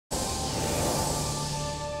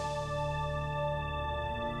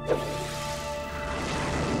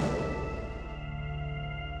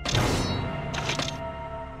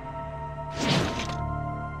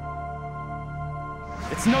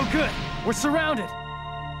It's no good. We're surrounded.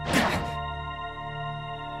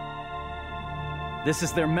 This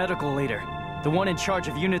is their medical leader. The one in charge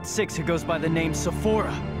of Unit 6 who goes by the name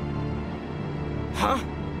Sophora. Huh?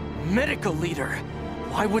 Medical leader?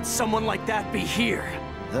 Why would someone like that be here?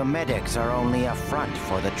 The medics are only a front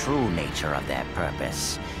for the true nature of their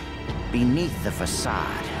purpose. Beneath the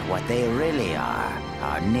facade, what they really are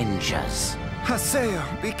ninjas.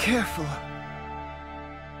 Haseo, be careful.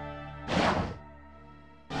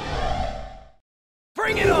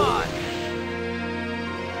 Bring it on!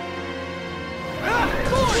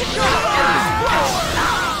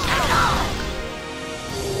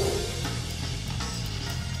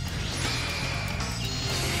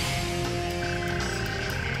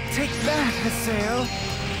 Take that, Haseo.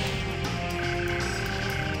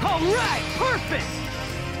 All right, perfect!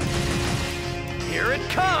 Here it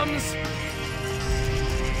comes!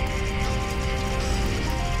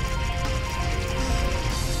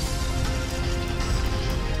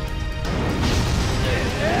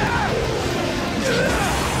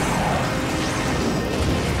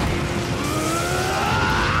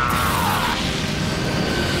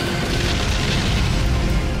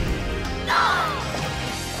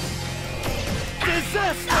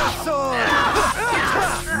 Disaster sword!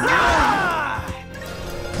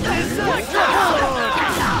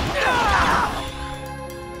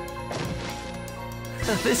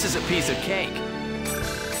 This is a piece of cake.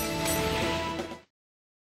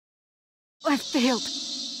 I failed.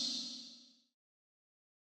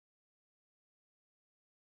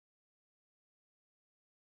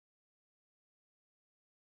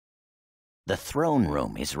 The throne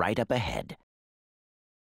room is right up ahead.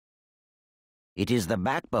 It is the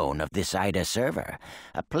backbone of this Ida server,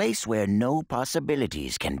 a place where no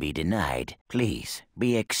possibilities can be denied. Please,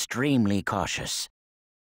 be extremely cautious.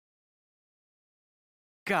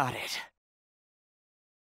 Got it.